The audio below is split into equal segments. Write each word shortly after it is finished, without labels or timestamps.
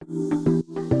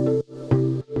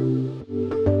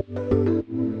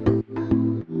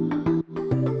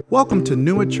Welcome to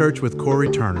Numa Church with Corey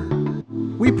Turner.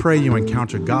 We pray you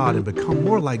encounter God and become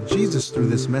more like Jesus through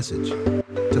this message.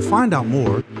 To find out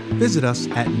more, visit us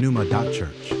at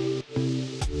numa.church.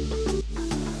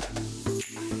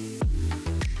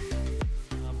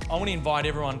 I want to invite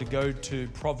everyone to go to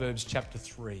Proverbs chapter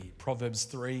 3. Proverbs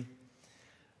 3,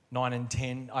 9 and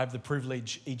 10. I have the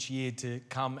privilege each year to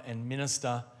come and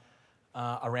minister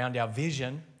around our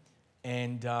vision.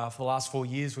 And for the last 4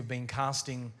 years, we've been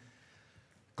casting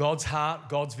God's heart,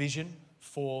 God's vision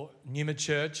for Numa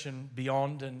Church and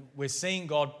beyond. And we're seeing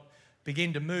God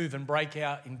begin to move and break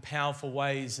out in powerful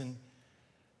ways. And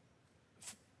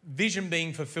vision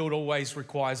being fulfilled always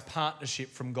requires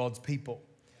partnership from God's people.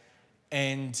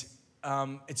 And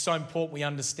it's so important we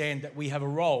understand that we have a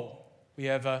role. We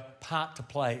have a part to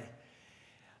play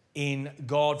in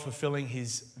God fulfilling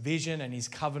His vision and His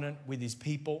covenant with His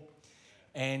people.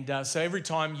 And so every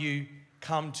time you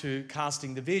come to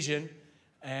casting the vision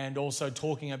and also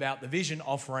talking about the vision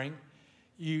offering,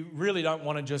 you really don't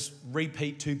want to just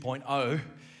repeat 2.0.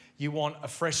 You want a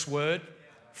fresh word,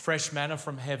 fresh manna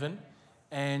from heaven.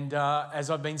 And as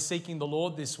I've been seeking the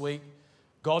Lord this week,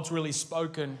 God's really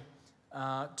spoken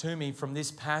to me from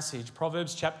this passage.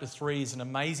 Proverbs chapter 3 is an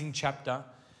amazing chapter,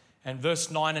 and verse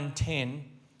 9 and 10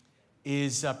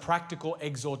 is practical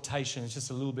exhortation. It's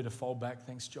just a little bit of foldback.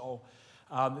 Thanks, Joel.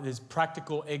 There's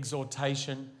practical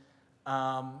exhortation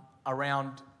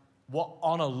around what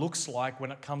honor looks like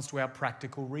when it comes to our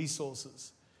practical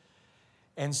resources.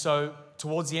 And so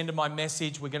towards the end of my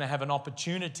message, we're going to have an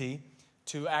opportunity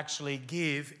to actually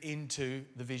give into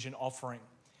the vision offering.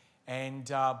 And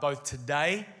both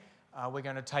today, we're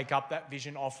going to take up that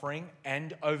vision offering,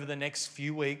 and over the next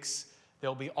few weeks,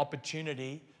 there'll be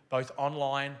opportunity both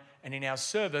online and in our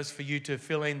service for you to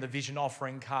fill in the vision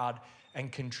offering card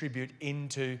and contribute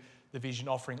into the vision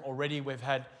offering. Already we've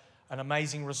had an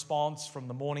amazing response from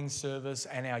the morning service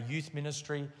and our youth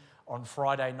ministry on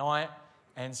Friday night.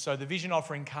 And so the vision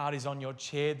offering card is on your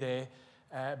chair there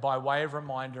by way of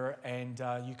reminder, and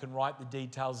you can write the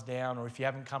details down, or if you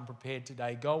haven't come prepared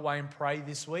today, go away and pray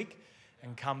this week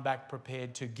and come back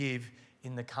prepared to give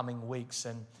in the coming weeks.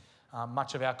 And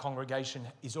much of our congregation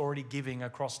is already giving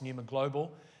across Numa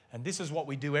Global. And this is what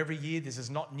we do every year. This is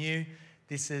not new.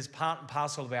 This is part and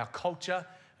parcel of our culture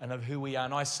and of who we are.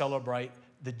 And I celebrate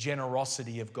the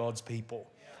generosity of God's people.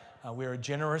 We're a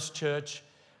generous church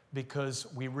because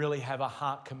we really have a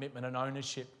heart commitment and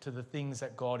ownership to the things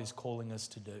that God is calling us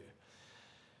to do.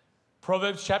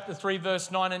 Proverbs chapter 3, verse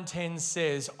 9 and 10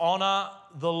 says, honor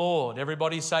the Lord.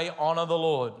 Everybody say, honor the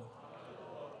Lord.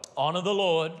 Honor the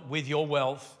Lord with your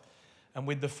wealth and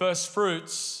with the first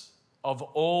fruits of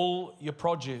all your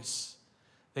produce.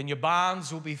 Then your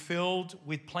barns will be filled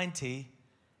with plenty,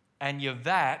 and your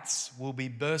vats will be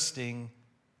bursting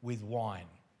with wine.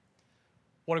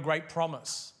 What a great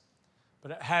promise.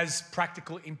 But it has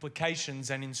practical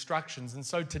implications and instructions. And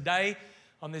so today,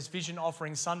 on this Vision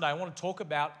Offering Sunday, I want to talk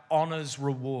about honor's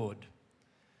reward.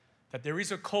 That there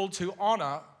is a call to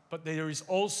honor, but there is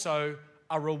also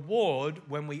a reward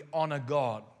when we honor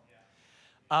God.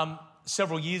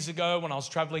 Several years ago, when I was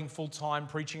traveling full-time,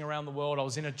 preaching around the world, I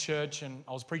was in a church and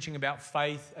I was preaching about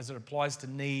faith as it applies to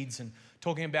needs and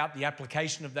talking about the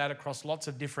application of that across lots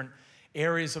of different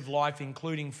areas of life,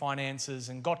 including finances,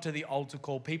 and got to the altar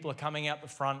call. People are coming out the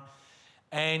front,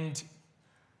 and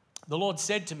the Lord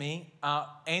said to me,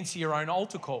 answer your own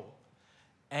altar call.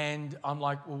 And I'm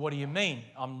like, well, what do you mean?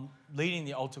 I'm leading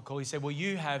the altar call. He said, well,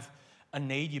 you have a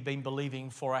need. You've been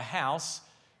believing for a house.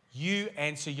 You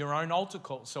answer your own altar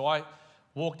call. So I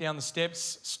walked down the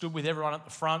steps, stood with everyone at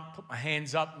the front, put my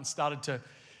hands up and started to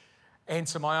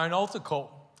answer my own altar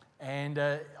call. And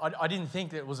I didn't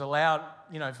think that it was allowed,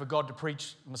 for God to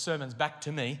preach my sermons back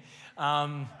to me.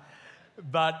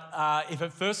 But if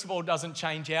it, first of all, doesn't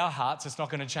change our hearts, it's not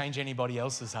going to change anybody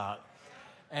else's heart.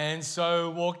 And so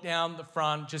walked down the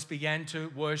front, just began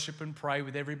to worship and pray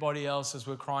with everybody else as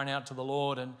we're crying out to the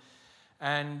Lord.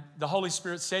 And the Holy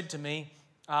Spirit said to me,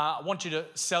 I want you to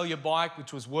sell your bike,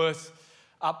 which was worth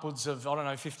upwards of,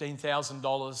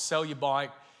 $15,000. Sell your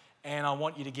bike, and I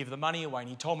want you to give the money away. And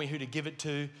he told me who to give it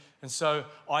to. And so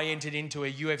I entered into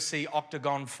a UFC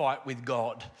octagon fight with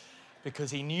God, because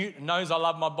he knows I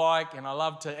love my bike and I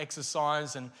love to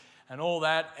exercise and all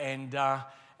that. And I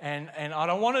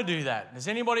don't want to do that. Has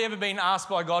anybody ever been asked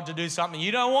by God to do something?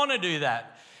 You don't want to do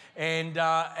that.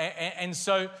 And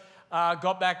so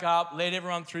got back up, led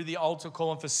everyone through the altar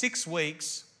call. And for 6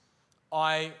 weeks,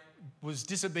 I was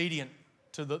disobedient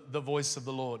to the voice of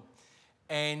the Lord.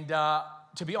 And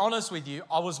to be honest with you,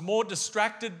 I was more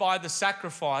distracted by the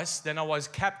sacrifice than I was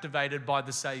captivated by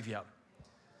the Savior.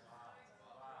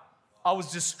 I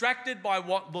was distracted by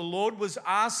what the Lord was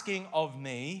asking of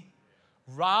me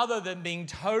rather than being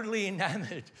totally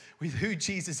enamored with who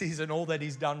Jesus is and all that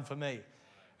He's done for me.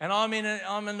 And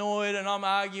I'm annoyed and I'm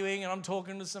arguing and I'm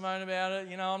talking to Simone about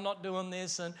it. I'm not doing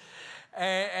this. And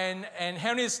how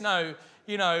many of us know,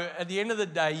 at the end of the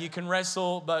day, you can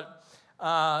wrestle, but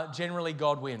generally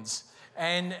God wins.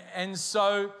 And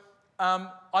so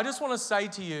I just want to say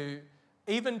to you,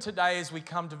 even today as we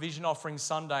come to Vision Offering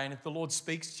Sunday, and if the Lord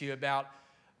speaks to you about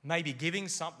maybe giving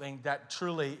something that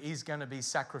truly is going to be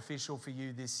sacrificial for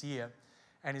you this year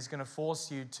and is going to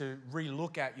force you to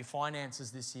relook at your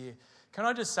finances this year, can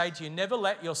I just say to you, never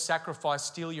let your sacrifice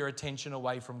steal your attention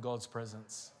away from God's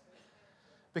presence.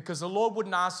 Because the Lord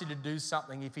wouldn't ask you to do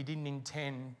something if He didn't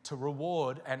intend to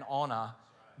reward and honor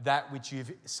that which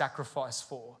you've sacrificed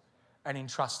for and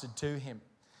entrusted to Him.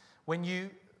 When you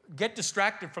get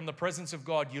distracted from the presence of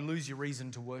God, you lose your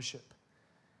reason to worship.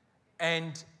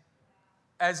 And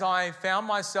as I found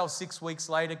myself 6 weeks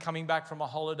later coming back from a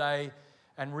holiday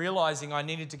and realizing I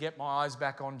needed to get my eyes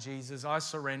back on Jesus, I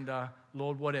surrender,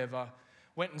 Lord, whatever.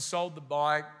 Went and sold the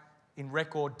bike in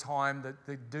record time.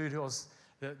 The dude who was,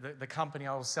 the company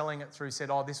I was selling it through said,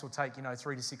 this will take,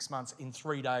 3 to 6 months. In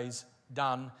 3 days,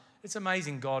 done. It's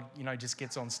amazing God, just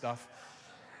gets on stuff.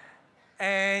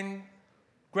 And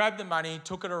grabbed the money,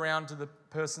 took it around to the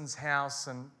person's house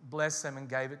and blessed them and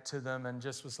gave it to them and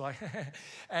just was like,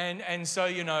 and so,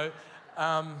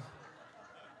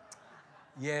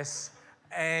 yes,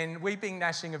 and weeping,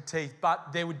 gnashing of teeth,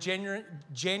 but there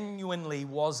genuinely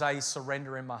was a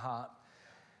surrender in my heart.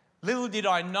 Little did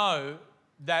I know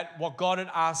that what God had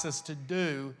asked us to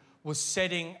do was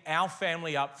setting our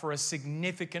family up for a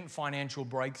significant financial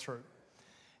breakthrough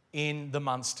in the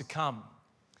months to come.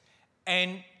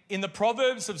 And in the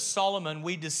Proverbs of Solomon,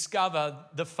 we discover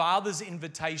the father's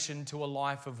invitation to a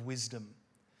life of wisdom.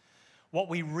 What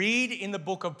we read in the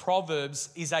book of Proverbs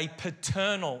is a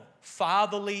paternal,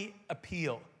 fatherly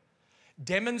appeal,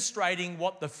 demonstrating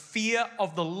what the fear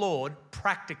of the Lord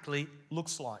practically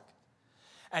looks like.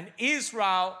 And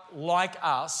Israel, like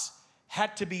us,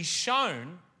 had to be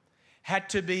shown, had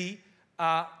to be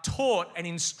taught and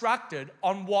instructed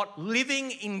on what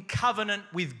living in covenant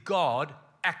with God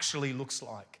actually looks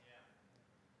like.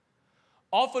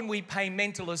 Often we pay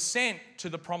mental assent to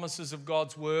the promises of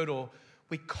God's word, or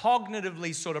we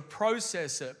cognitively sort of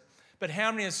process it. But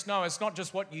how many of us know it's not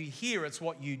just what you hear, it's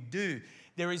what you do.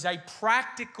 There is a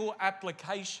practical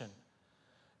application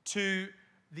to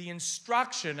the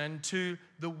instruction and to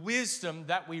the wisdom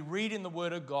that we read in the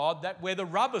Word of God, that where the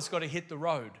rubber's got to hit the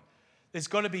road. There's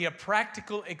got to be a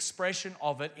practical expression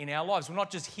of it in our lives. We're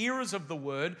not just hearers of the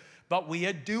Word, but we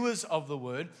are doers of the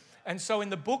Word. And so in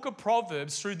the book of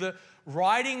Proverbs, through the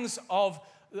writings of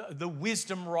the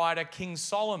wisdom writer King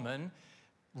Solomon,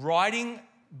 writing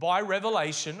by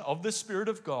revelation of the Spirit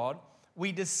of God,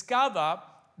 we discover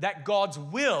that God's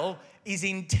will is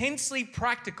intensely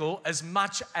practical as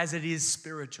much as it is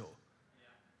spiritual.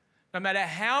 No matter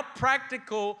how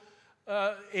practical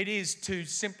it is to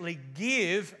simply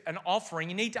give an offering,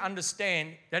 you need to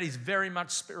understand that is very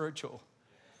much spiritual.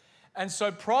 And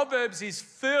so Proverbs is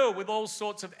filled with all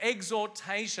sorts of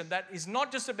exhortation that is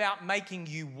not just about making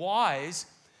you wise,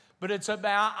 but it's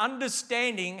about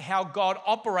understanding how God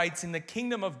operates in the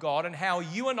kingdom of God and how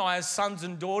you and I as sons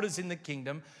and daughters in the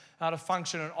kingdom are to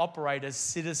function and operate as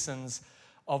citizens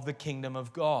of the kingdom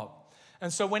of God.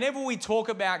 And so whenever we talk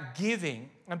about giving,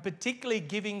 and particularly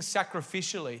giving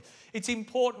sacrificially, it's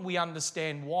important we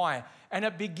understand why. And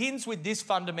it begins with this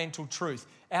fundamental truth.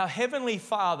 Our Heavenly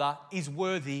Father is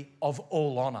worthy of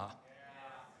all honor.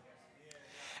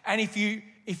 And if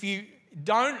you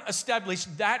don't establish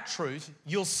that truth,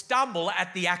 you'll stumble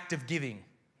at the act of giving.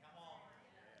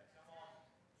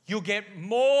 You'll get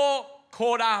more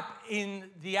caught up in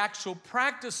the actual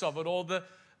practice of it or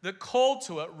the call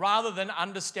to it rather than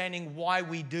understanding why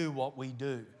we do what we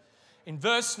do. In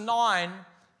verse 9,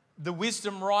 the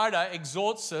wisdom writer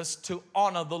exhorts us to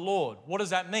honor the Lord. What does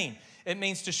that mean? It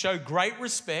means to show great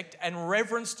respect and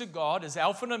reverence to God as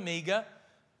Alpha and Omega,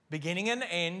 beginning and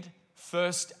end,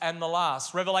 first and the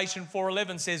last. Revelation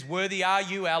 4:11 says, "Worthy are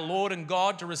you, our Lord and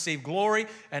God, to receive glory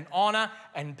and honor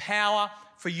and power,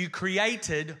 for you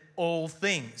created all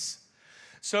things."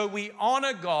 So we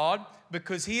honor God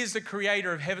because He is the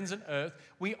creator of heavens and earth.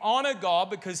 We honor God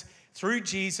because through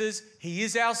Jesus, He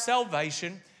is our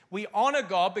salvation. We honor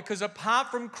God because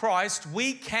apart from Christ,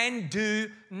 we can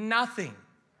do nothing.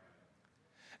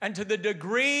 And to the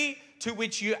degree to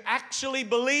which you actually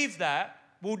believe that,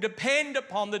 will depend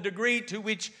upon the degree to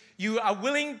which you are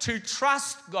willing to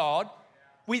trust God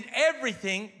with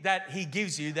everything that He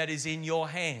gives you that is in your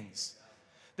hands.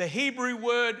 The Hebrew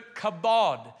word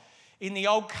kabod in the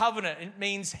Old Covenant, it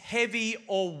means heavy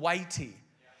or weighty.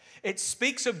 It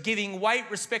speaks of giving weight,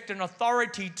 respect, and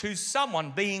authority to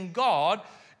someone, being God,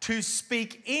 to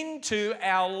speak into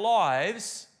our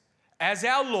lives as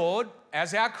our Lord,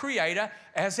 as our Creator,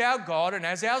 as our God, and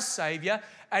as our Savior,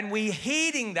 and we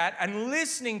heeding that and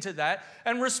listening to that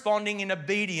and responding in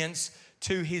obedience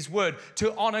to His word.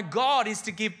 To honor God is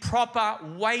to give proper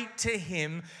weight to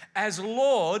Him as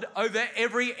Lord over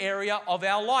every area of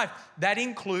our life. That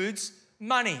includes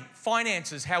money,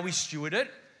 finances, how we steward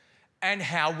it, and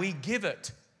how we give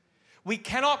it. We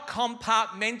cannot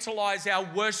compartmentalize our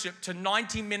worship to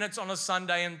 90 minutes on a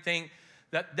Sunday and think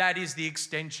that that is the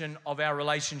extension of our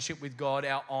relationship with God,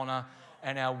 our honor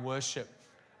and our worship.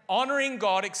 Honoring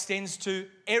God extends to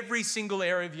every single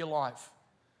area of your life,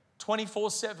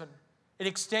 24/7. It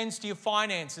extends to your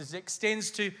finances. It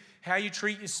extends to how you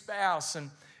treat your spouse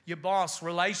and your boss,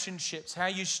 relationships, how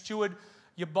you steward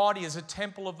your body as a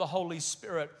temple of the Holy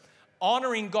Spirit.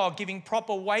 Honoring God, giving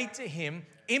proper weight to Him,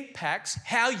 impacts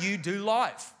how you do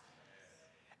life.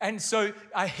 And so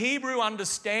a Hebrew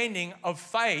understanding of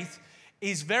faith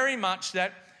is very much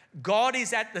that God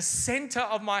is at the center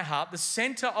of my heart, the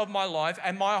center of my life,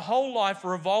 and my whole life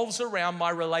revolves around my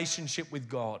relationship with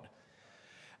God.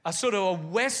 A sort of a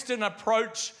Western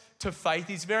approach to faith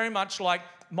is very much like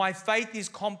my faith is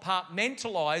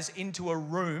compartmentalized into a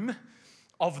room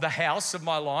of the house of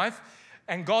my life,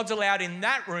 and God's allowed in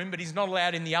that room, but He's not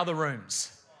allowed in the other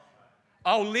rooms.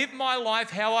 I'll live my life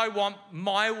how I want,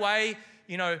 my way,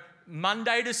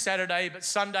 Monday to Saturday, but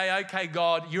Sunday, okay,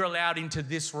 God, you're allowed into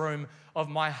this room of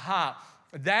my heart.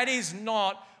 That is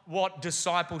not what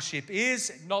discipleship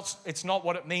is. It's not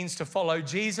what it means to follow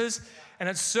Jesus. And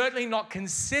it's certainly not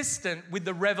consistent with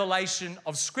the revelation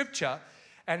of Scripture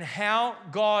and how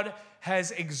God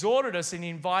has exhorted us and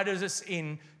invited us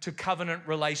into covenant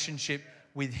relationship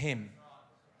with Him.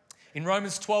 In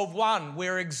Romans 12:1,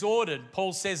 we're exhorted.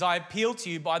 Paul says, I appeal to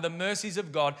you by the mercies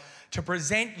of God to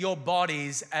present your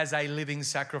bodies as a living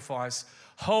sacrifice,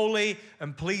 holy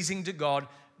and pleasing to God.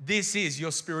 This is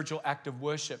your spiritual act of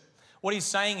worship. What he's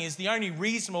saying is the only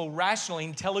reasonable, rational,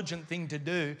 intelligent thing to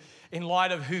do in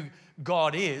light of who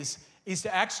God is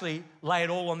to actually lay it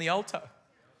all on the altar.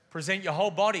 Present your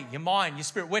whole body, your mind, your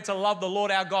spirit. We're to love the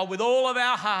Lord our God with all of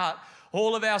our heart,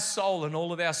 all of our soul, and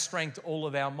all of our strength, all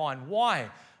of our mind. Why?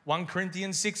 1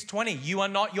 Corinthians 6:20, you are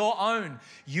not your own.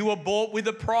 You were bought with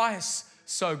a price.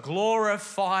 So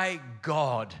glorify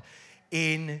God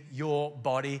in your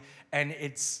body. And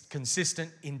it's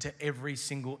consistent into every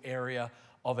single area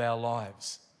of our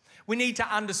lives. We need to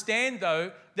understand,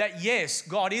 though, that yes,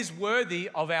 God is worthy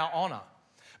of our honor.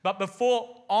 But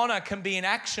before honor can be an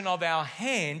action of our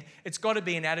hand, it's got to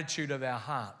be an attitude of our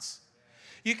hearts.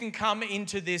 You can come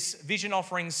into this Vision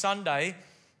Offering Sunday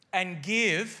and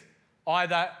give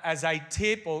either as a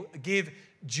tip or give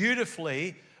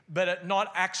dutifully, but it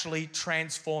not actually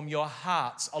transform your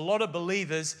hearts. A lot of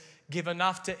believers give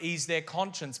enough to ease their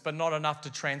conscience, but not enough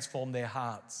to transform their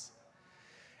hearts.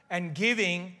 And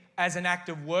giving as an act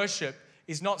of worship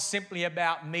is not simply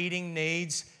about meeting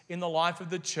needs in the life of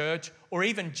the church or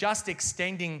even just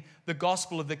extending the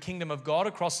gospel of the kingdom of God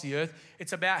across the earth.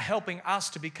 It's about helping us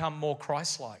to become more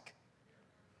Christ-like.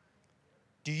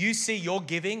 Do you see your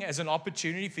giving as an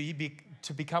opportunity for you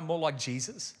to become more like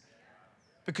Jesus?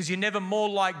 Because you're never more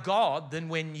like God than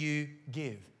when you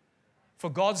give. For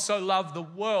God so loved the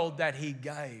world that He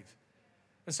gave.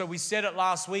 And so we said it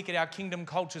last week at our Kingdom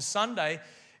Culture Sunday,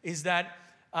 is that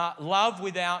love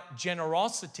without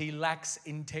generosity lacks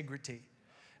integrity.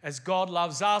 As God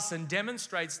loves us and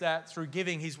demonstrates that through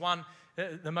giving His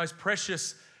the most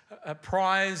precious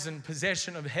prize and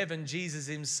possession of heaven, Jesus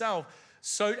Himself,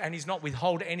 and He's not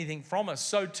withhold anything from us.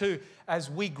 So too, as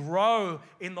we grow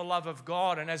in the love of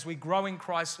God and as we grow in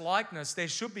Christ's likeness, there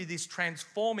should be this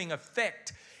transforming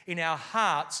effect in our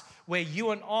hearts where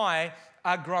you and I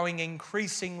are growing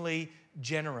increasingly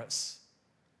generous.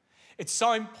 It's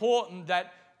so important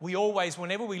that we always,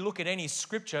 whenever we look at any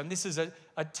scripture, and this is a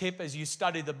tip as you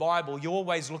study the Bible, you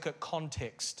always look at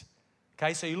context.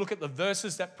 Okay, so you look at the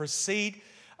verses that precede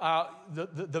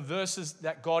the verses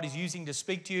that God is using to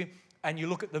speak to you, and you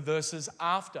look at the verses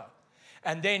after.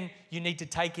 And then you need to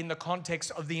take in the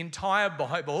context of the entire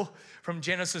Bible from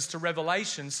Genesis to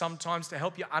Revelation, sometimes to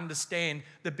help you understand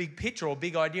the big picture or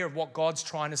big idea of what God's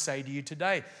trying to say to you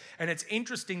today. And it's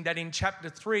interesting that in chapter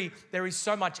 3, there is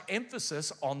so much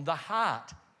emphasis on the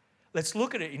heart. Let's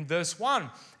look at it in verse 1.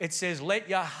 It says, let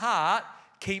your heart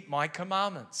keep my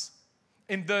commandments.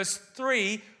 In verse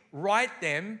 3, write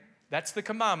them, that's the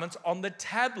commandments, on the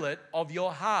tablet of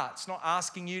your heart. It's not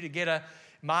asking you to get a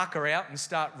marker out and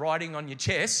start writing on your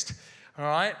chest, all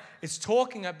right? It's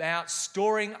talking about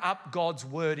storing up God's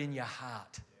word in your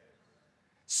heart,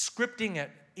 scripting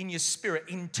it in your spirit,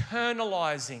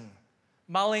 internalizing,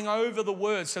 mulling over the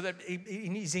word so that it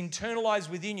is internalized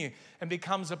within you and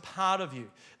becomes a part of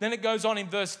you. Then it goes on in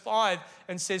verse 5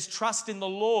 and says, trust in the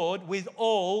Lord with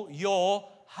all your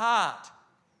heart.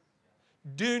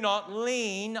 Do not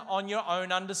lean on your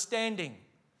own understanding.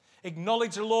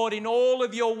 Acknowledge the Lord in all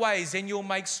of your ways, and you'll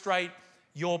make straight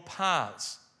your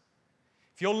paths.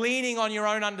 If you're leaning on your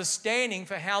own understanding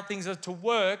for how things are to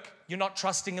work, you're not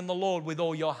trusting in the Lord with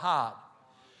all your heart.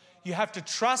 You have to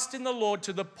trust in the Lord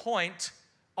to the point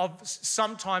of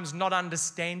sometimes not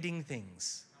understanding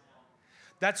things.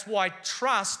 That's why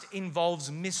trust involves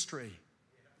mystery.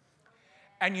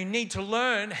 And you need to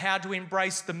learn how to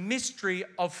embrace the mystery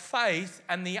of faith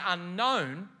and the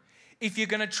unknown if you're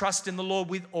going to trust in the Lord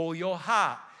with all your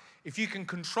heart. If you can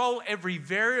control every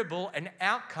variable and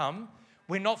outcome,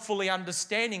 we're not fully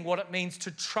understanding what it means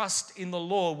to trust in the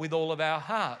Lord with all of our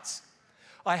hearts.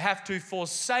 I have to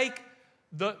forsake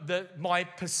my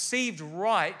perceived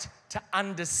right to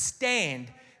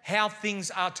understand how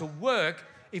things are to work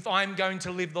if I'm going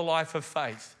to live the life of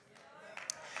faith.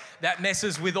 That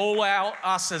messes with all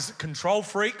us as control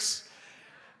freaks.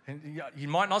 And you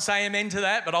might not say amen to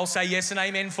that, but I'll say yes and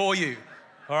amen for you.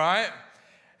 All right?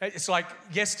 It's like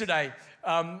yesterday,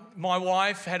 my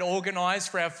wife had organised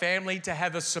for our family to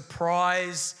have a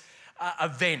surprise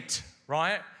event,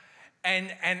 right?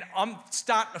 And I'm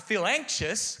starting to feel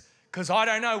anxious because I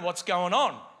don't know what's going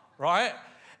on, right?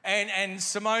 And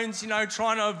Simone's,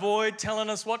 trying to avoid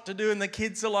telling us what to do, and the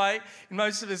kids are like,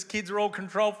 most of us kids are all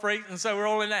control freaks, and so we're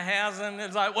all in the house, and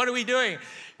it's like, what are we doing?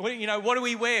 What do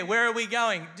we wear? Where are we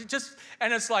going?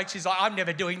 And it's like, she's like, I'm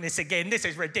never doing this again. This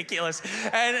is ridiculous.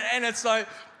 And it's like,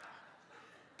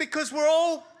 because we're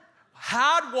all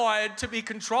hardwired to be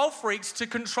control freaks, to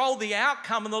control the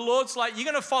outcome, and the Lord's like, you're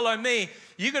going to follow me.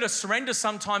 You've got to surrender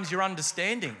sometimes your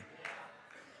understanding.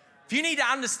 If you need to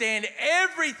understand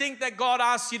everything that God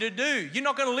asks you to do, you're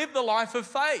not going to live the life of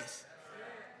faith.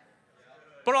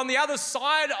 But on the other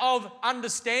side of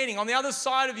understanding, on the other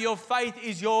side of your faith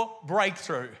is your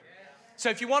breakthrough. So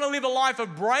if you want to live a life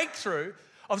of breakthrough,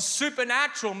 of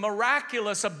supernatural,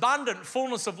 miraculous, abundant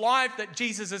fullness of life that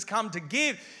Jesus has come to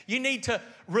give, you need to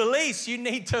release, you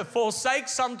need to forsake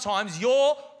sometimes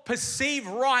your perceived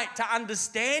right to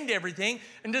understand everything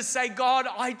and to say, God,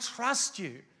 I trust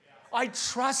you. I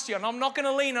trust you, and I'm not going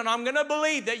to lean, and I'm going to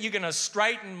believe that you're going to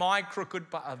straighten my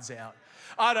crooked paths out.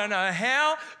 I don't know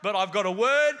how, but I've got a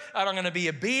word, and I'm going to be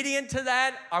obedient to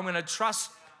that. I'm going to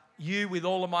trust you with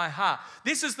all of my heart.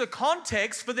 This is the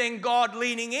context for then God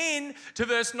leaning in to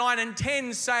verse 9 and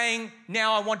 10 saying,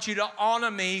 now I want you to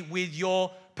honor me with your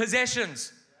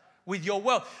possessions, with your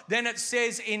wealth. Then it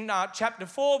says in chapter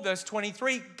 4, verse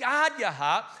 23, guard your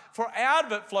heart, for out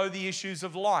of it flow the issues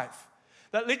of life.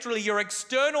 That literally your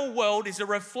external world is a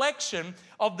reflection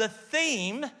of the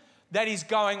theme that is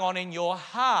going on in your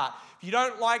heart. If you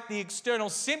don't like the external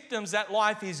symptoms that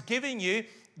life is giving you,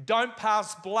 don't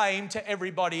pass blame to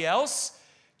everybody else.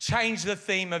 Change the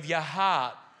theme of your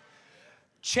heart.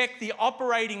 Check the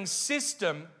operating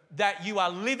system that you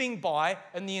are living by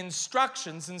and the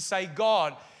instructions and say,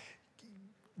 God,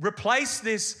 replace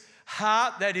this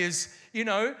heart that is,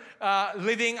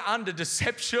 living under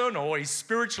deception or is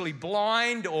spiritually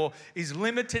blind or is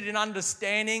limited in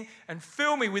understanding, and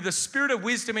fill me with the spirit of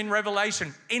wisdom in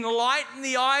revelation. Enlighten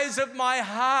the eyes of my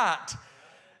heart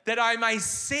that I may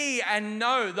see and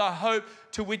know the hope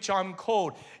to which I'm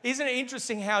called. Isn't it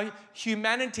interesting how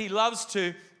humanity loves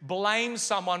to blame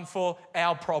someone for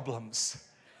our problems?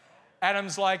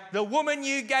 Adam's like, the woman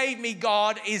you gave me,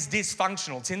 God, is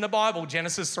dysfunctional. It's in the Bible,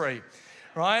 Genesis 3,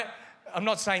 right? I'm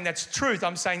not saying that's truth.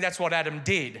 I'm saying that's what Adam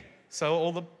did. So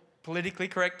all the politically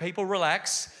correct people,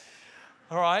 relax.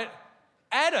 All right?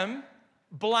 Adam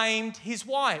blamed his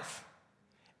wife.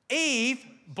 Eve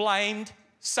blamed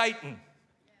Satan.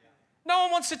 No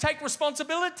one wants to take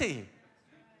responsibility.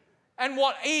 And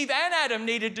what Eve and Adam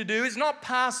needed to do is not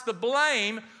pass the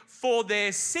blame for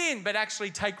their sin, but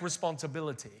actually take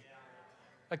responsibility.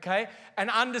 Okay? And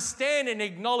understand and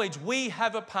acknowledge we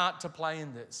have a part to play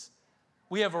in this.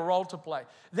 We have a role to play.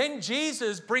 Then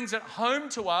Jesus brings it home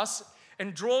to us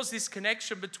and draws this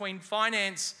connection between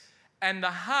finance and the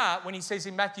heart when he says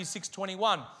in Matthew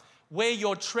 6:21, where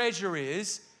your treasure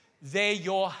is, there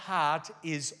your heart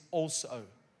is also.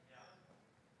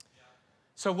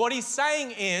 So what he's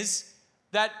saying is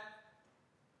that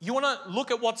you want to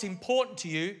look at what's important to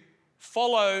you,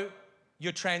 follow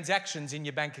your transactions in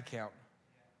your bank account.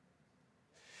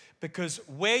 Because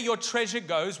where your treasure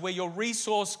goes, where your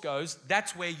resource goes,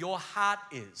 that's where your heart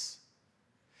is.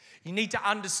 You need to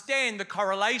understand the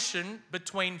correlation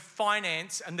between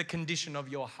finance and the condition of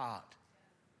your heart.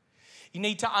 You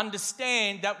need to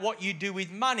understand that what you do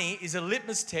with money is a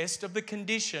litmus test of the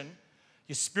condition,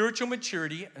 your spiritual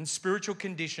maturity and spiritual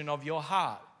condition of your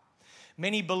heart.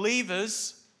 Many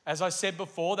believers, as I said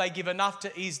before, they give enough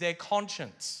to ease their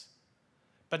conscience,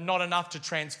 but not enough to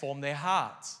transform their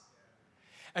hearts.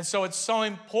 And so it's so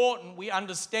important we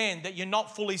understand that you're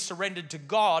not fully surrendered to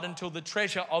God until the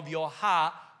treasure of your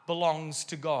heart belongs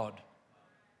to God.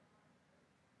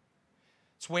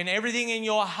 It's when everything in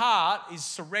your heart is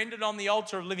surrendered on the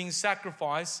altar of living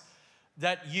sacrifice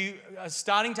that you are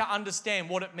starting to understand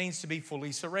what it means to be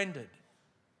fully surrendered.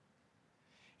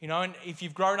 You know, and if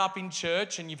you've grown up in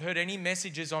church and you've heard any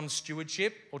messages on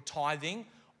stewardship or tithing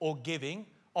or giving,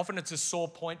 often it's a sore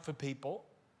point for people.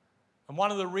 And one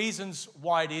of the reasons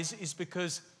why it is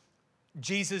because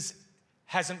Jesus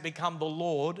hasn't become the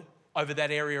Lord over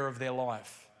that area of their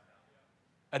life.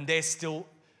 And we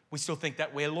still think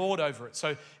that we're Lord over it.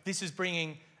 So this is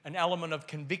bringing an element of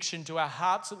conviction to our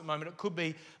hearts at the moment. It could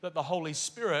be that the Holy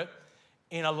Spirit,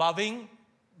 in a loving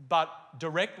but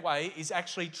direct way, is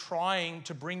actually trying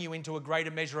to bring you into a greater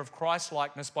measure of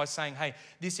Christ-likeness by saying, hey,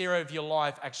 this area of your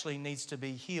life actually needs to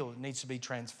be healed, it needs to be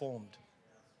transformed.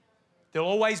 There'll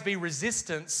always be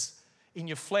resistance in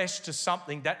your flesh to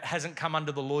something that hasn't come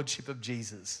under the lordship of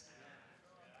Jesus.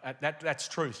 That's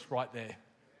truth right there.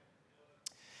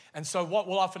 And so what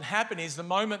will often happen is the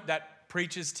moment that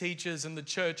preachers, teachers, and the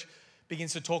church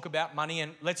begins to talk about money,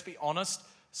 and let's be honest,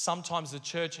 sometimes the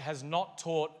church has not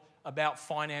taught about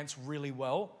finance really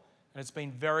well, and it's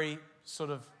been very sort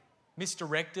of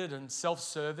misdirected and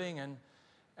self-serving, and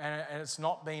it's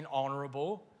not been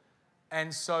honourable.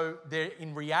 And so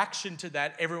in reaction to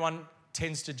that, everyone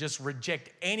tends to just reject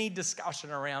any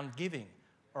discussion around giving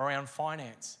or around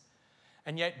finance.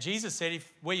 And yet Jesus said,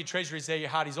 if where your treasure is, there your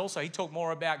heart is also. He talked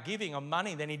more about giving or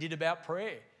money than he did about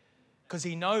prayer, because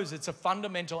he knows it's a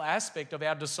fundamental aspect of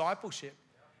our discipleship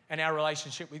and our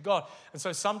relationship with God. And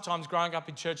so sometimes growing up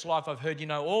in church life, I've heard,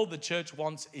 all the church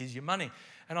wants is your money.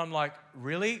 And I'm like,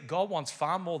 really? God wants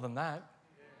far more than that.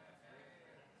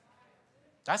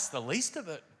 That's the least of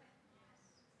it.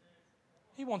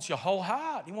 He wants your whole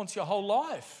heart. He wants your whole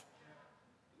life.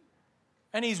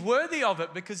 And he's worthy of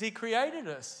it because he created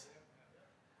us.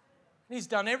 And he's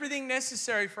done everything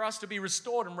necessary for us to be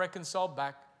restored and reconciled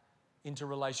back into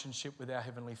relationship with our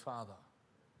Heavenly Father.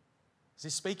 Is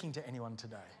this speaking to anyone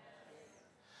today?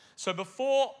 So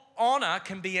before honor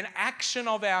can be an action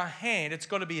of our hand, it's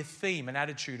got to be a theme, an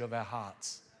attitude of our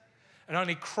hearts. And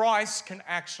only Christ can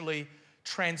actually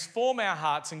transform our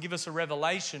hearts and give us a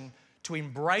revelation to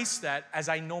embrace that as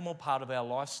a normal part of our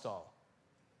lifestyle.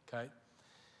 Okay?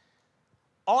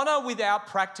 Honor without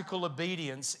practical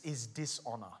obedience is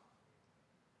dishonor.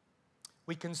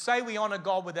 We can say we honor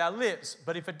God with our lips,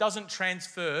 but if it doesn't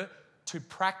transfer to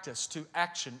practice, to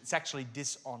action, it's actually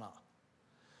dishonor.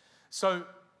 So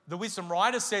the wisdom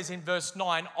writer says in verse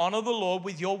 9, honor the Lord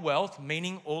with your wealth,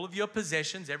 meaning all of your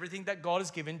possessions, everything that God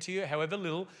has given to you, however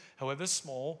little, however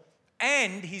small.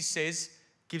 And he says,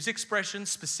 gives expression,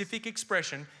 specific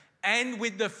expression, and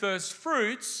with the first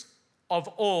fruits of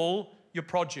all your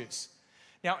produce.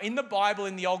 Now, in the Bible,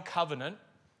 in the Old Covenant,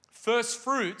 first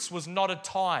fruits was not a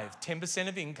tithe, 10%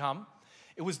 of income.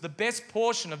 It was the best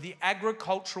portion of the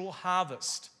agricultural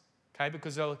harvest, okay,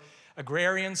 because of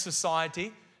agrarian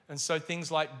society, and so things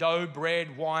like dough,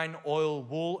 bread, wine, oil,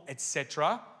 wool,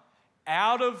 etc.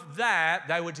 Out of that,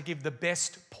 they were to give the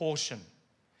best portion.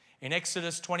 In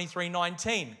Exodus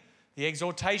 23:19, the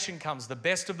exhortation comes, the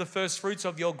best of the first fruits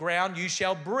of your ground you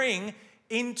shall bring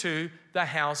into the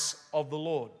house of the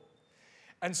Lord.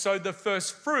 And so the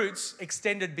first fruits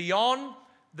extended beyond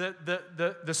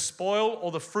the spoil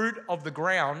or the fruit of the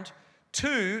ground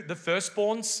to the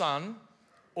firstborn son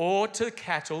or to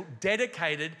cattle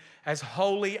dedicated as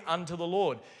holy unto the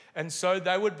Lord. And so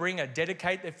they would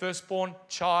dedicate their firstborn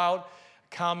child,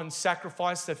 come and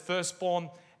sacrifice their firstborn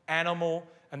animal,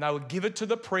 and they would give it to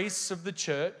the priests of the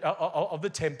church, of the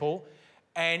temple,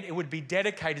 and it would be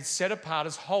dedicated, set apart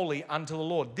as holy unto the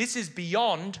Lord. This is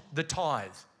beyond the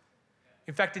tithe.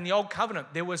 In fact, in the Old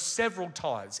Covenant, there were several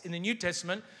tithes. In the New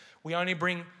Testament, we only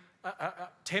bring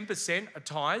 10% a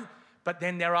tithe, but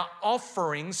then there are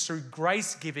offerings through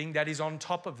grace giving that is on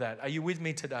top of that. Are you with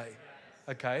me today?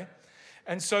 Okay.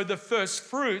 And so the first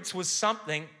fruits was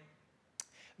something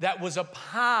that was a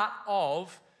part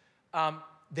of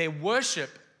their worship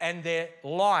and their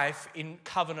life in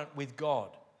covenant with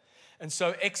God. And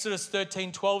so Exodus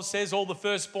 13:12 says, all the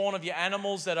firstborn of your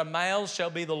animals that are males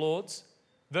shall be the Lord's.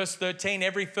 Verse 13,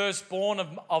 every firstborn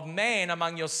of man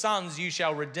among your sons you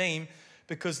shall redeem,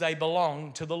 because they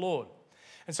belong to the Lord.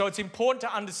 And so it's important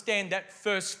to understand that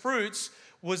first fruits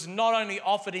was not only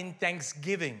offered in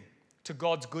thanksgiving to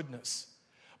God's goodness,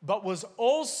 but was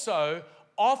also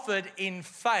offered in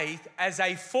faith as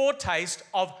a foretaste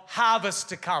of harvest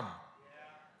to come.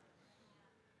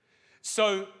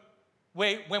 So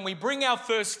when we bring our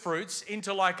first fruits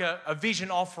into like a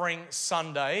vision offering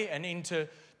Sunday and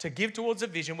to give towards a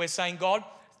vision, we're saying, God,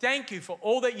 thank you for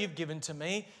all that you've given to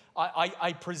me.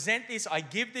 I present this, I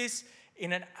give this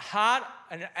in an heart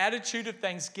and an attitude of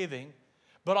thanksgiving,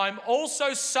 but I'm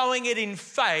also sowing it in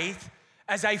faith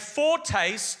as a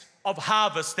foretaste of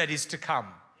harvest that is to come.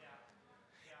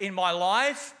 In my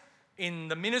life, in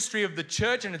the ministry of the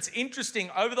church, and it's interesting,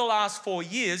 over the last 4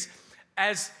 years,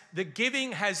 as the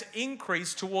giving has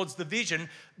increased towards the vision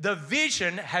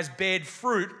has bared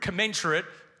fruit commensurate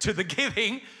to the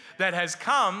giving that has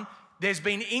come. There's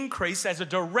been increase as a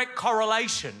direct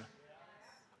correlation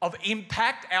of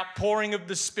impact, outpouring of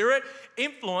the Spirit,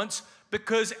 influence,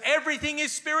 because everything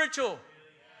is spiritual.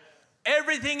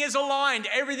 Everything is aligned.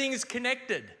 Everything is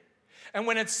connected. And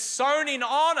when it's sown in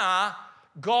honor,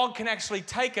 God can actually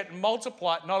take it and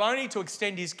multiply it, not only to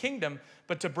extend his kingdom,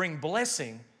 but to bring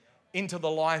blessing into the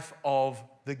life of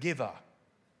the giver.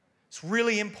 It's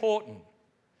really important.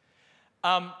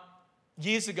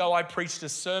 Years ago, I preached a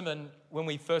sermon when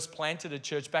we first planted a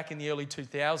church back in the early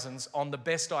 2000s on the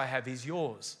best I have is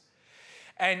yours.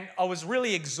 And I was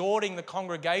really exhorting the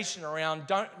congregation around,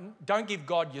 don't give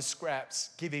God your scraps,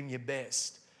 give him your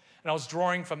best. And I was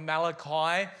drawing from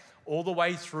Malachi all the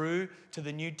way through to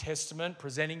the New Testament,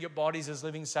 presenting your bodies as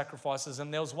living sacrifices.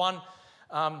 And there was one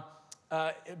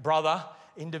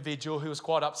individual who was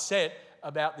quite upset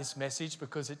about this message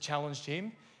because it challenged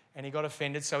him and he got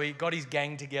offended. So he got his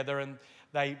gang together and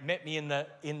they met me in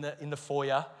the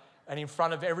foyer, and in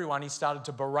front of everyone he started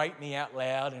to berate me out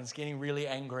loud and was getting really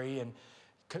angry and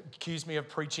accused me of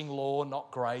preaching law, not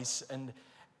grace.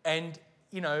 And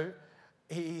you know,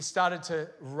 he started to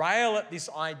rail at this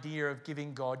idea of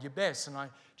giving God your best. And I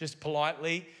just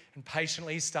politely and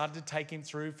patiently started to take him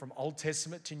through from Old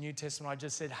Testament to New Testament. I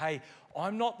just said, hey,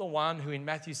 I'm not the one who in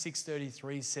Matthew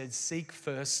 6:33 said, seek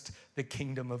first the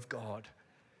kingdom of God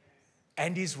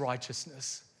and his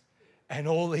righteousness, and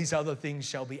all these other things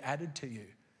shall be added to you.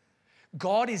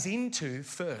 God is into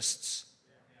firsts.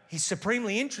 He's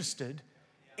supremely interested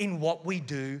in what we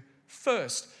do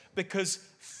first, because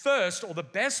first, or the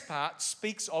best part,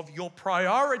 speaks of your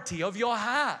priority of your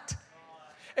heart.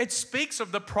 It speaks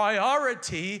of the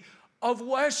priority of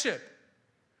worship.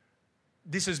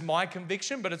 This is my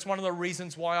conviction, but it's one of the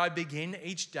reasons why I begin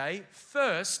each day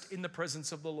first in the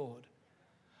presence of the Lord.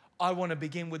 I want to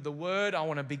begin with the word. I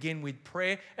want to begin with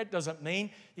prayer. It doesn't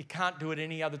mean you can't do it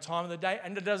any other time of the day,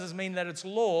 and it doesn't mean that it's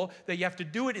law that you have to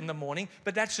do it in the morning,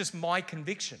 but that's just my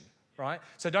conviction, right?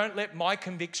 So don't let my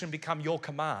conviction become your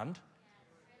command.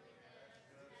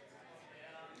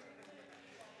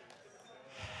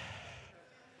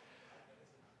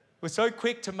 We're so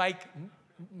quick to make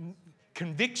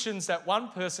convictions that one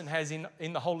person has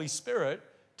in the Holy Spirit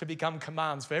to become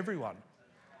commands for everyone.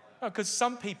 Because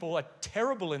some people are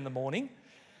terrible in the morning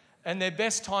and their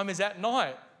best time is at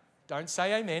night. Don't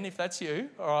say amen if that's you,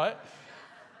 all right?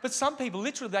 But some people,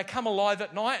 literally, they come alive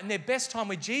at night and their best time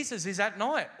with Jesus is at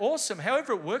night. Awesome,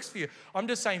 however it works for you. I'm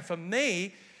just saying for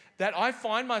me, that I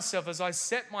find myself as I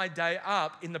set my day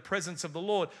up in the presence of the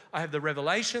Lord, I have the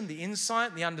revelation, the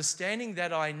insight, the understanding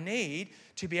that I need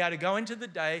to be able to go into the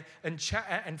day and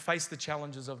face the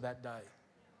challenges of that day.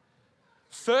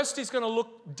 First is going to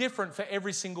look different for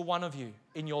every single one of you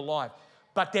in your life,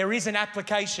 but there is an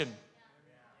application.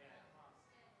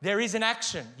 There is an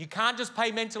action. You can't just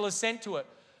pay mental assent to it,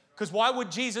 because why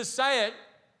would Jesus say it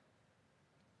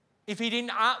if he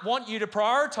didn't want you to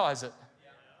prioritize it?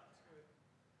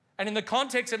 And in the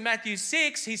context of Matthew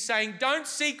 6, he's saying, don't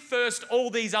seek first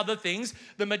all these other things,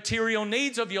 the material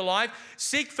needs of your life.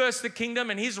 Seek first the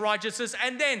kingdom and his righteousness,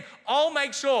 and then I'll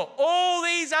make sure all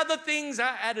these other things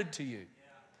are added to you.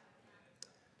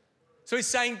 So he's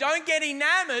saying, don't get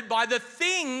enamored by the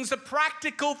things, the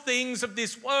practical things of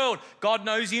this world. God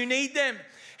knows you need them.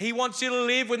 He wants you to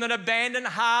live with an abandoned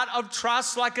heart of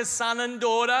trust, like a son and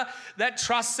daughter that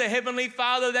trusts the Heavenly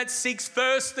Father, that seeks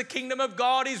first the kingdom of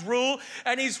God, his rule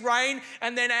and his reign.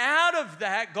 And then out of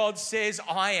that, God says,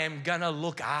 I am going to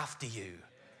look after you.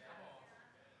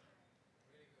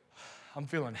 I'm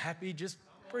feeling happy just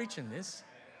preaching this.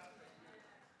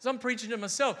 So I'm preaching to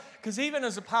myself, because even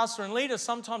as a pastor and leader,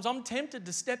 sometimes I'm tempted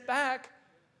to step back.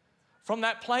 from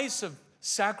that place of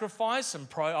sacrifice and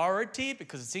priority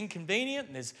because it's inconvenient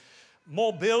and there's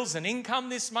more bills and income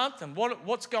this month and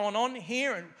what's going on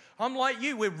here. And I'm like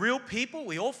you, we're real people.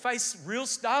 We all face real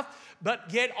stuff,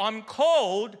 but yet I'm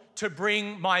called to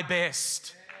bring my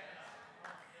best.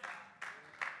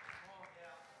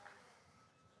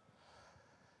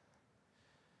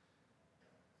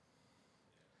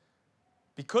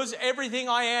 Because everything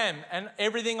I am and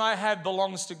everything I have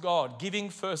belongs to God,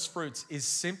 giving first fruits is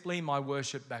simply my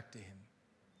worship back to Him.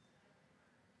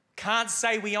 Can't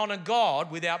say we honor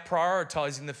God without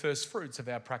prioritizing the first fruits of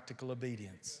our practical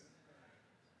obedience.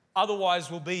 Otherwise,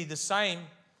 we'll be the same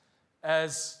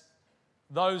as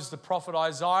those the prophet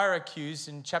Isaiah accused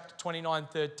in chapter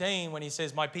 29:13 when he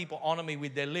says, "My people honor me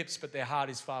with their lips, but their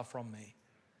heart is far from me."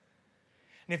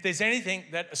 And if there's anything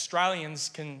that Australians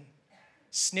can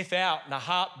sniff out in a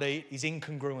heartbeat is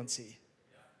incongruency.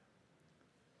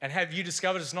 And have you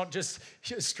discovered it's not just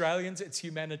Australians, it's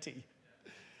humanity.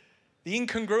 The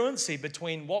incongruency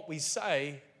between what we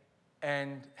say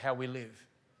and how we live.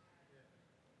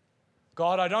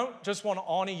 God, I don't just want to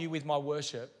honor you with my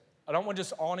worship. I don't want to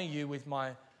just honor you with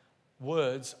my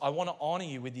words. I want to honor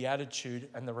you with the attitude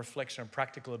and the reflection of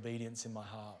practical obedience in my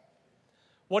heart.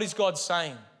 What is God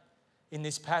saying in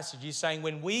this passage? He's saying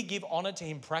when we give honor to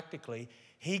Him practically,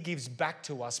 He gives back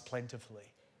to us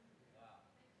plentifully.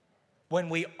 When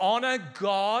we honor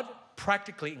God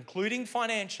practically, including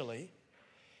financially,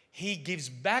 He gives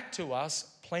back to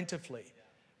us plentifully.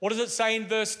 What does it say in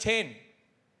verse 10?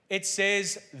 It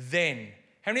says, then.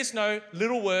 How many of us know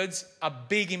little words are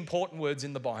big, important words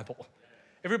in the Bible?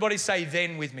 Everybody say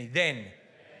then with me. Then.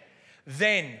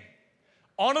 Then.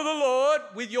 Honor the Lord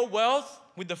with your wealth,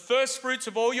 with the first fruits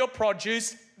of all your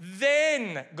produce.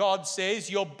 Then, God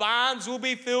says, your barns will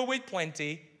be filled with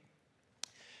plenty.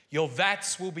 Your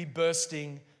vats will be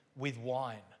bursting with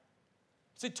wine.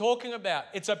 What's it talking about?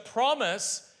 It's a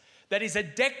promise that is a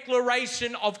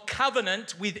declaration of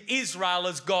covenant with Israel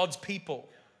as God's people.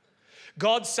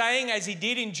 God saying, as He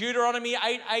did in Deuteronomy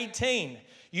 8:18,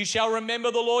 you shall remember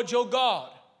the Lord your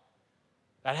God.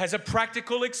 That has a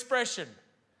practical expression.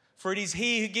 For it is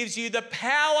He who gives you the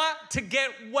power to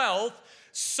get wealth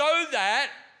so that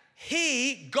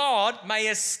He, God, may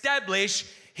establish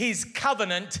His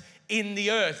covenant in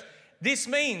the earth. This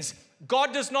means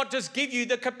God does not just give you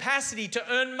the capacity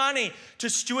to earn money, to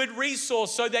steward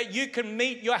resource so that you can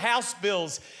meet your house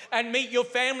bills and meet your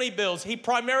family bills. He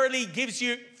primarily gives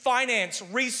you finance,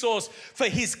 resource for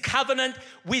His covenant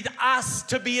with us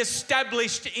to be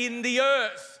established in the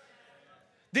earth.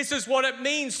 This is what it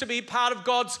means to be part of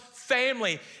God's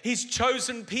family, His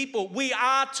chosen people. We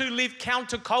are to live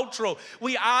countercultural.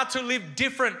 We are to live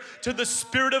different to the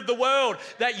spirit of the world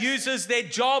that uses their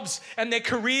jobs and their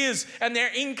careers and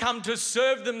their income to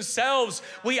serve themselves.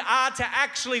 We're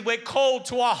called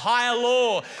to a higher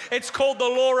law. It's called the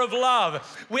law of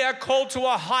love. We are called to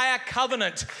a higher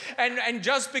covenant. And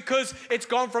just because it's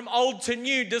gone from old to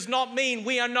new does not mean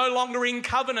we are no longer in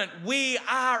covenant. We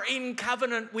are in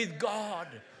covenant with God.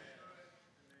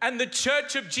 And the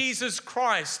Church of Jesus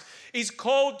Christ is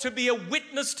called to be a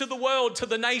witness to the world, to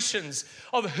the nations,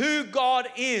 of who God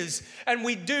is. And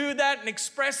we do that and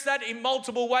express that in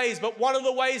multiple ways. But one of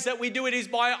the ways that we do it is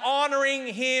by honoring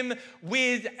Him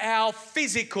with our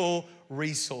physical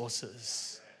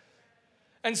resources.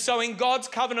 And so in God's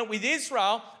covenant with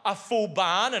Israel, a full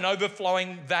barn and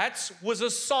overflowing vats was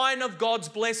a sign of God's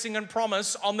blessing and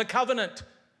promise on the covenant.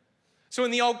 So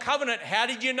in the old covenant, how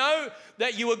did you know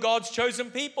that you were God's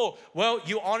chosen people? Well,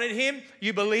 you honored Him,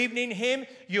 you believed in Him,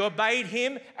 you obeyed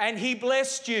Him, and He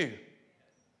blessed you.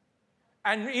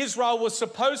 And Israel was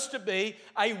supposed to be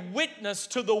a witness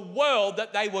to the world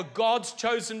that they were God's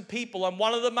chosen people. And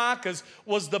one of the markers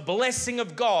was the blessing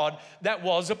of God that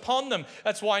was upon them.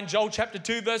 That's why in Joel chapter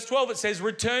 2, verse 12, it says,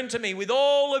 return to me with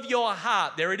all of your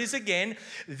heart. There it is again.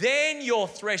 Then your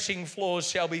threshing floors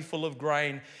shall be full of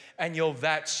grain, and your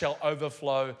vats shall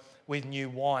overflow with new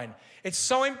wine. It's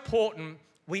so important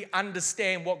we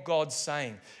understand what God's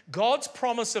saying. God's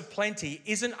promise of plenty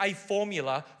isn't a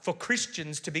formula for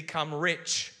Christians to become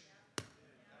rich.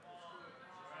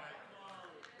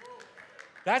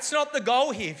 That's not the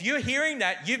goal here. If you're hearing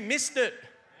that, you've missed it.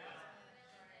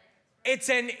 It's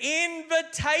an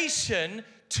invitation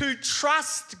to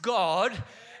trust God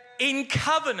in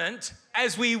covenant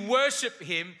as we worship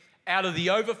Him out of the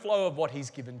overflow of what He's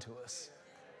given to us.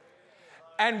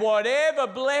 And whatever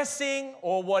blessing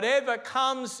or whatever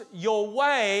comes your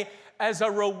way as a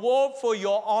reward for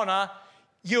your honor,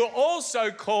 you're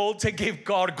also called to give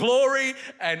God glory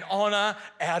and honor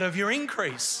out of your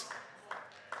increase.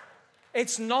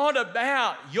 It's not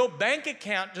about your bank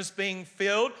account just being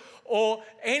filled or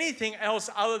anything else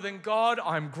other than, God,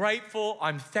 I'm grateful,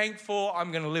 I'm thankful,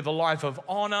 I'm going to live a life of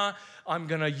honor, I'm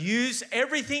going to use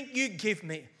everything you give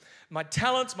me, my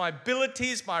talents, my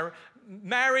abilities, my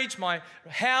marriage, my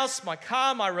house, my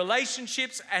car, my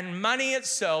relationships, and money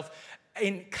itself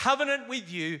in covenant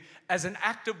with you as an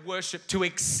act of worship to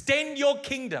extend your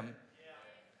kingdom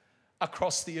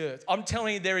across the earth. I'm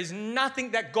telling you, there is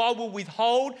nothing that God will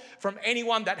withhold from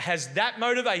anyone that has that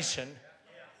motivation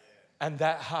and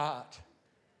that heart.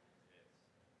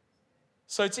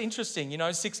 So it's interesting,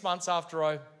 6 months after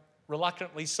I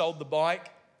reluctantly sold the bike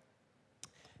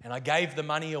and I gave the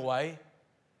money away,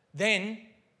 then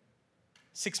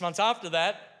 6 months after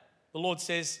that, the Lord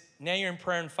says, now you're in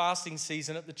prayer and fasting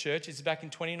season at the church. It's back in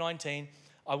 2019.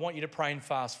 I want you to pray and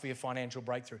fast for your financial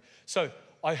breakthrough. So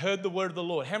I heard the word of the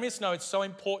Lord. How many of us know it's so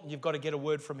important you've got to get a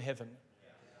word from heaven?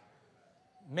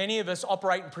 Many of us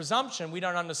operate in presumption. We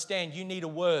don't understand. You need a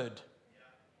word.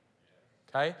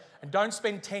 Okay? And don't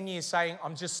spend 10 years saying,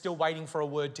 I'm just still waiting for a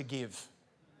word to give.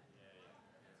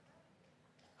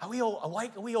 Are we all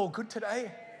awake? Are we all good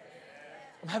today?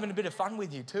 I'm having a bit of fun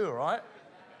with you too, all right?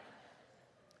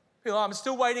 I'm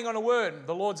still waiting on a word.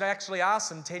 The Lord's actually asked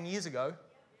them 10 years ago.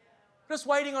 Just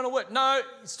waiting on a word. No,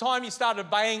 it's time you start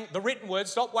obeying the written word.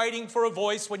 Stop waiting for a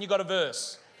voice when you got a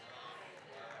verse.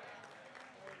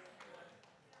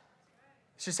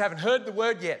 Just haven't heard the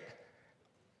word yet,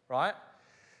 right?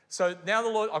 So now the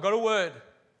Lord, I've got a word.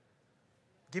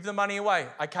 Give the money away.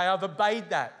 Okay, I've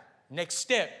obeyed that. Next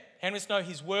step. How many of us know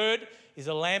His word is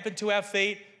a lamp unto our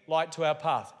feet, light to our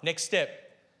path? Next step.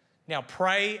 Now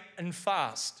pray and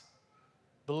fast.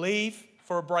 Believe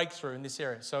for a breakthrough in this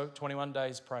area. So 21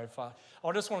 days, pray and fast.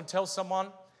 I just want to tell someone,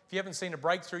 if you haven't seen a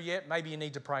breakthrough yet, maybe you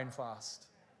need to pray and fast.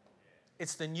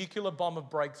 It's the nuclear bomb of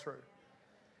breakthrough.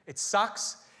 It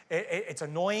sucks. It's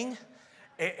annoying.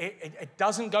 It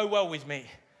doesn't go well with me,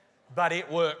 but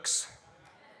it works.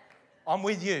 I'm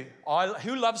with you.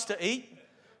 Who loves to eat?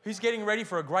 Who's getting ready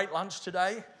for a great lunch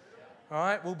today? All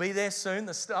right, we'll be there soon.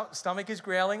 The stomach is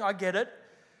growling. I get it.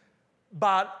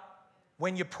 But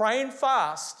when you pray and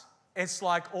fast, it's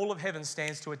like all of heaven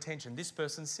stands to attention. This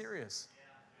person's serious.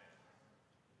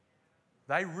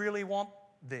 They really want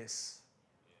this.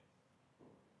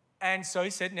 And so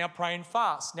he said, now pray and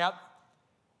fast. Now,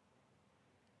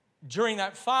 during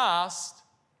that fast,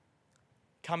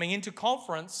 coming into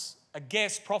conference, a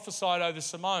guest prophesied over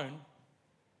Simone.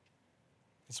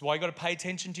 That's why you've got to pay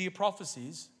attention to your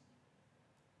prophecies.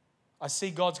 I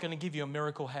see God's going to give you a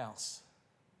miracle house.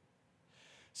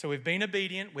 So we've been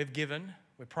obedient, we've given,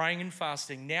 we're praying and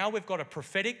fasting. Now we've got a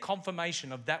prophetic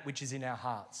confirmation of that which is in our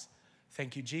hearts.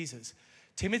 Thank you, Jesus.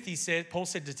 Paul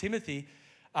said to Timothy,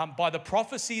 by the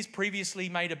prophecies previously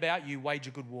made about you, wage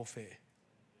a good warfare.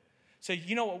 So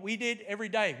you know what we did every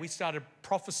day? We started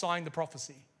prophesying the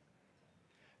prophecy.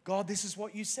 God, this is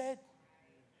what you said.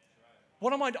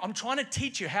 What am I doing? I'm trying to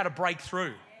teach you how to break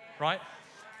through, right?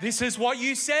 This is what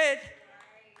you said.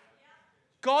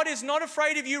 God is not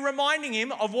afraid of you reminding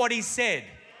him of what he said.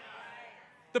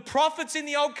 The prophets in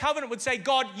the old covenant would say,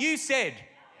 God, you said.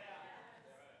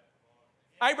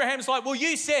 Abraham's like, well,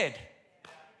 you said.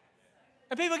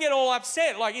 And people get all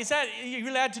upset. Like, are you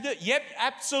allowed to do it? Yep,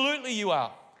 absolutely you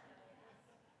are.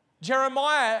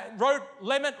 Jeremiah wrote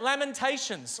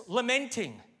lamentations,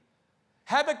 lamenting.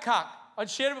 Habakkuk, I'd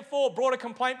shared it before, brought a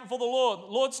complaint before the Lord.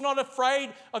 The Lord's not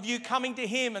afraid of you coming to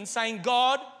him and saying,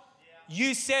 God,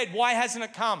 you said, why hasn't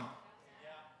it come?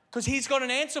 Because he's got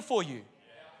an answer for you.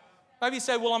 Maybe you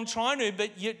say, well, I'm trying to,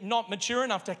 but you're not mature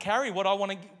enough to carry what I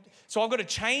want to. So I've got to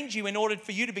change you in order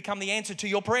for you to become the answer to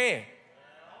your prayer.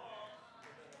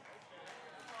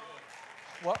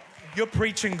 Well, you're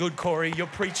preaching good, Corey. You're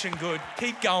preaching good.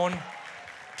 Keep going.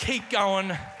 Keep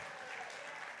going.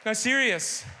 No,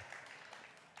 serious.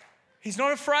 He's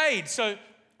not afraid. So,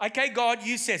 okay, God,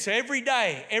 you said. So every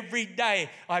day,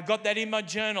 I've got that in my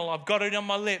journal. I've got it on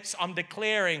my lips. I'm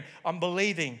declaring, I'm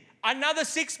believing. Another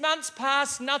 6 months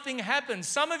pass, nothing happens.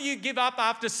 Some of you give up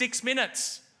after 6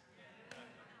 minutes.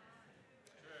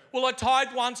 Well, I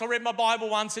tithed once, I read my Bible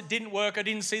once, it didn't work, I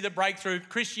didn't see the breakthrough.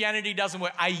 Christianity doesn't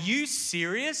work. Are you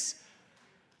serious?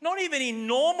 Not even in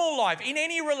normal life, in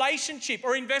any relationship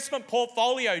or investment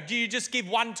portfolio, do you just give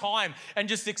one time and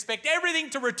just expect everything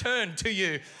to return to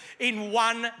you in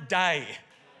one day?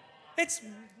 It's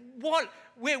what,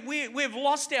 we've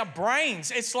lost our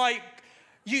brains. It's like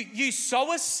you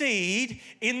sow a seed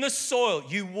in the soil,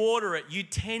 you water it, you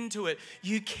tend to it,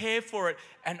 you care for it,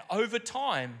 and over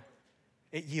time,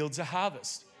 it yields a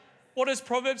harvest. What does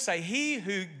Proverbs say? He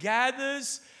who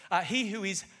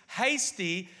is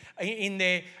hasty in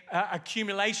their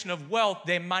accumulation of wealth,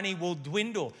 their money will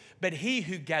dwindle. But he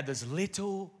who gathers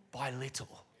little by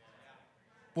little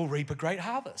will reap a great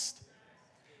harvest.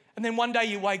 And then one day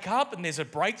you wake up and there's a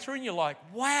breakthrough and you're like,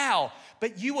 wow,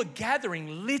 but you were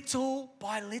gathering little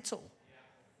by little.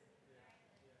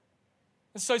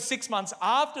 And so 6 months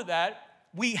after that,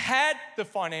 we had the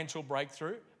financial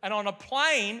breakthrough, and on a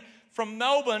plane from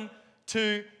Melbourne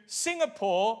to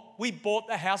Singapore, we bought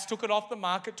the house, took it off the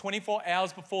market 24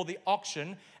 hours before the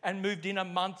auction, and moved in a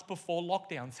month before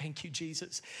lockdown. Thank you,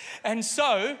 Jesus. And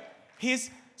so here's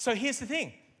the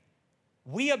thing.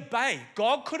 We obey.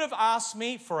 God could have asked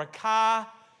me for a car.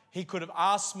 He could have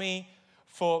asked me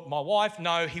for my wife.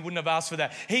 No, he wouldn't have asked for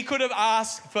that. He could have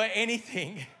asked for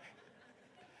anything.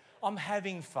 I'm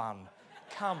having fun.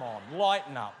 Come on,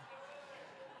 lighten up.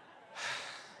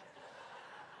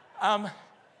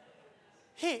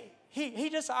 He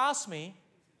just asked me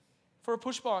for a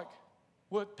push bike.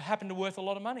 Happened to worth a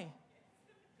lot of money.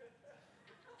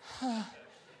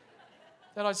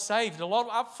 That I saved a lot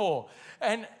up for.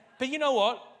 But you know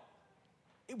what?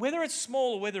 Whether it's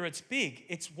small or whether it's big,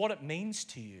 it's what it means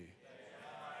to you.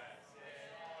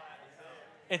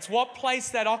 It's what place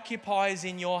that occupies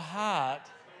in your heart.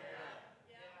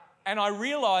 And I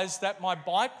realized that my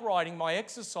bike riding, my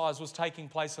exercise was taking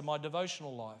place in my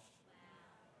devotional life.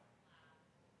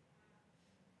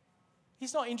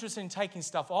 He's not interested in taking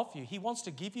stuff off you. He wants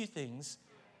to give you things,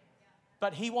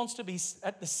 but he wants to be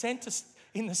at the center,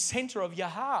 in the center of your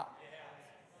heart.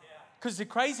 Because the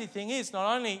crazy thing is,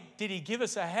 not only did he give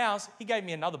us a house, he gave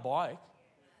me another bike.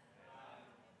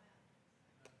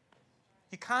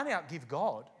 You can't outgive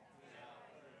God.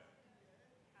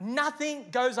 Nothing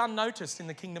goes unnoticed in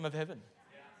the kingdom of heaven.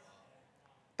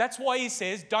 That's why he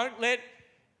says, don't let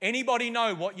anybody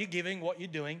know what you're giving, what you're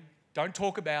doing. Don't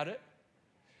talk about it.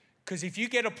 Because if you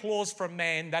get applause from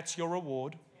man, that's your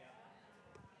reward.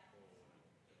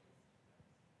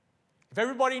 If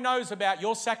everybody knows about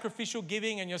your sacrificial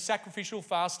giving and your sacrificial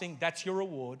fasting, that's your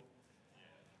reward.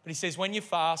 But he says, when you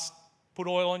fast, put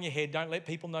oil on your head. Don't let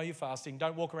people know you're fasting.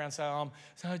 Don't walk around saying, I'm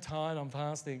so tired, I'm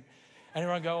fasting. And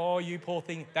everyone go, oh, you poor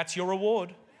thing. That's your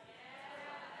reward.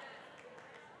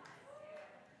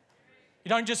 You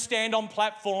don't just stand on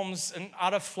platforms and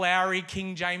utter flowery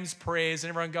King James prayers and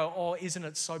everyone go, oh, isn't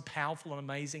it so powerful and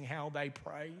amazing how they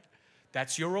pray?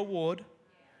 That's your reward.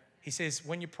 He says,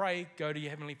 when you pray, go to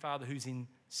your Heavenly Father who's in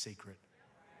secret.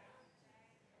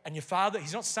 And your Father,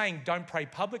 he's not saying don't pray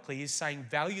publicly. He's saying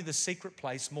value the secret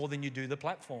place more than you do the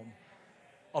platform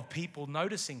of people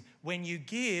noticing. When you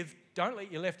give, don't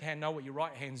let your left hand know what your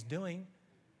right hand's doing.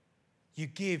 You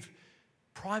give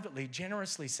privately,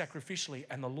 generously, sacrificially,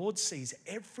 and the Lord sees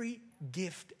every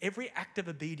gift, every act of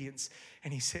obedience,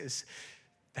 and he says,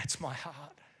 that's my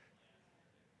heart.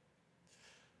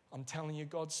 I'm telling you,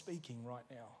 God's speaking right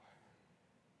now.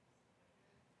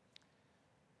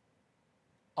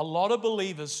 A lot of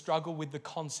believers struggle with the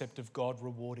concept of God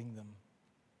rewarding them.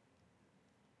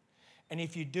 And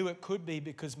if you do, it could be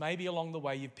because maybe along the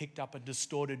way you've picked up a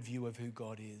distorted view of who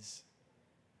God is.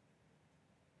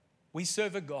 We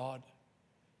serve a God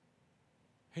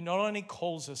who not only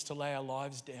calls us to lay our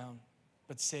lives down,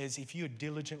 but says, if you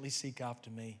diligently seek after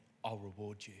me, I'll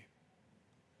reward you.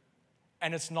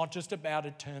 And it's not just about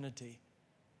eternity.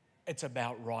 It's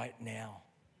about right now.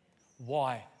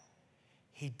 Why?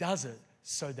 He does it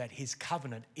so that his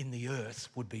covenant in the earth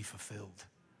would be fulfilled.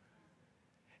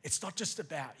 It's not just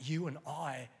about you and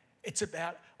I. It's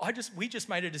about, we just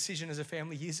made a decision as a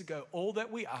family years ago. All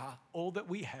that we are, all that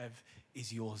we have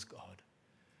is yours, God.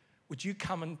 Would you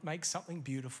come and make something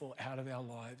beautiful out of our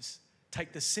lives?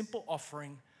 Take the simple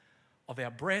offering of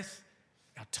our breath,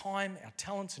 our time, our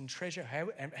talents and treasure,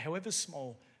 however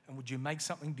small, and would you make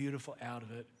something beautiful out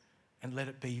of it and let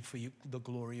it be for you, the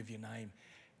glory of your name?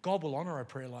 God will honor a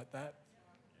prayer like that.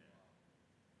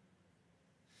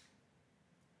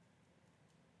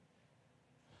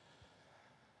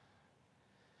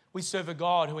 We serve a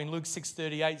God who in Luke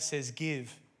 6:38 says,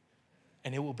 give,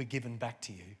 and it will be given back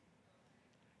to you.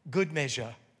 Good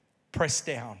measure, pressed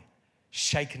down,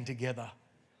 shaken together,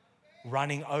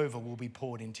 running over will be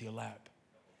poured into your lap.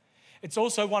 It's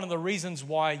also one of the reasons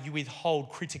why you withhold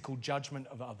critical judgment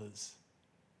of others.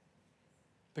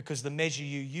 Because the measure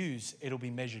you use, it'll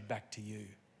be measured back to you.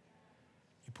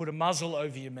 You put a muzzle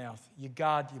over your mouth, you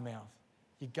guard your mouth,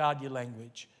 you guard your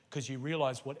language, because you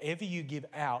realize whatever you give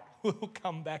out will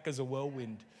come back as a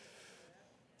whirlwind.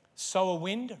 Sow a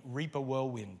wind, reap a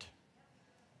whirlwind.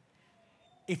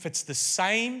 If it's the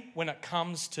same when it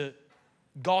comes to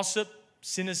gossip,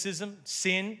 cynicism,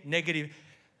 sin, negative,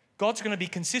 God's going to be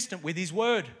consistent with his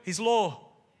word, his law.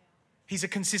 He's a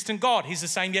consistent God. He's the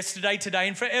same yesterday, today,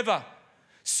 and forever.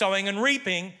 Sowing and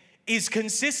reaping is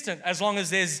consistent. As long as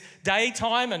there's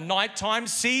daytime and nighttime,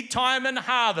 seed time and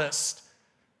harvest,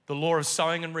 the law of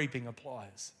sowing and reaping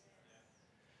applies.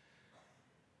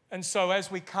 And so as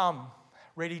we come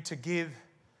ready to give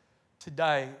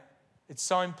today, it's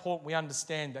so important we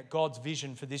understand that God's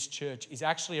vision for this church is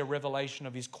actually a revelation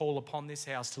of his call upon this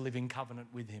house to live in covenant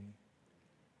with him.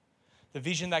 The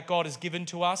vision that God has given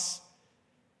to us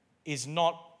is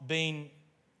not being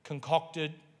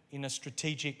concocted in a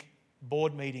strategic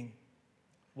board meeting.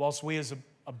 Whilst we as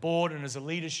a board and as a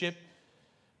leadership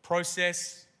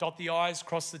process, dot the I's,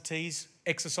 cross the T's,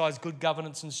 exercise good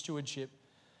governance and stewardship,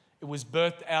 it was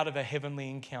birthed out of a heavenly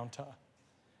encounter.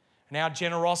 And our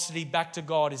generosity back to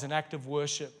God is an act of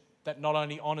worship that not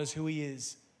only honors who he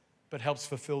is, but helps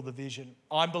fulfill the vision.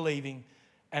 I'm believing,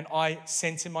 and I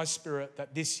sense in my spirit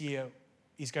that this year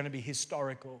is going to be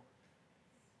historical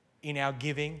in our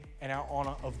giving and our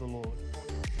honor of the Lord.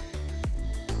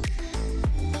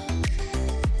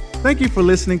 Thank you for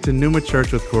listening to Pneuma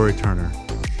Church with Corey Turner.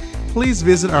 Please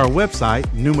visit our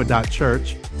website,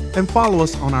 pneuma.church, and follow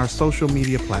us on our social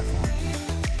media platforms.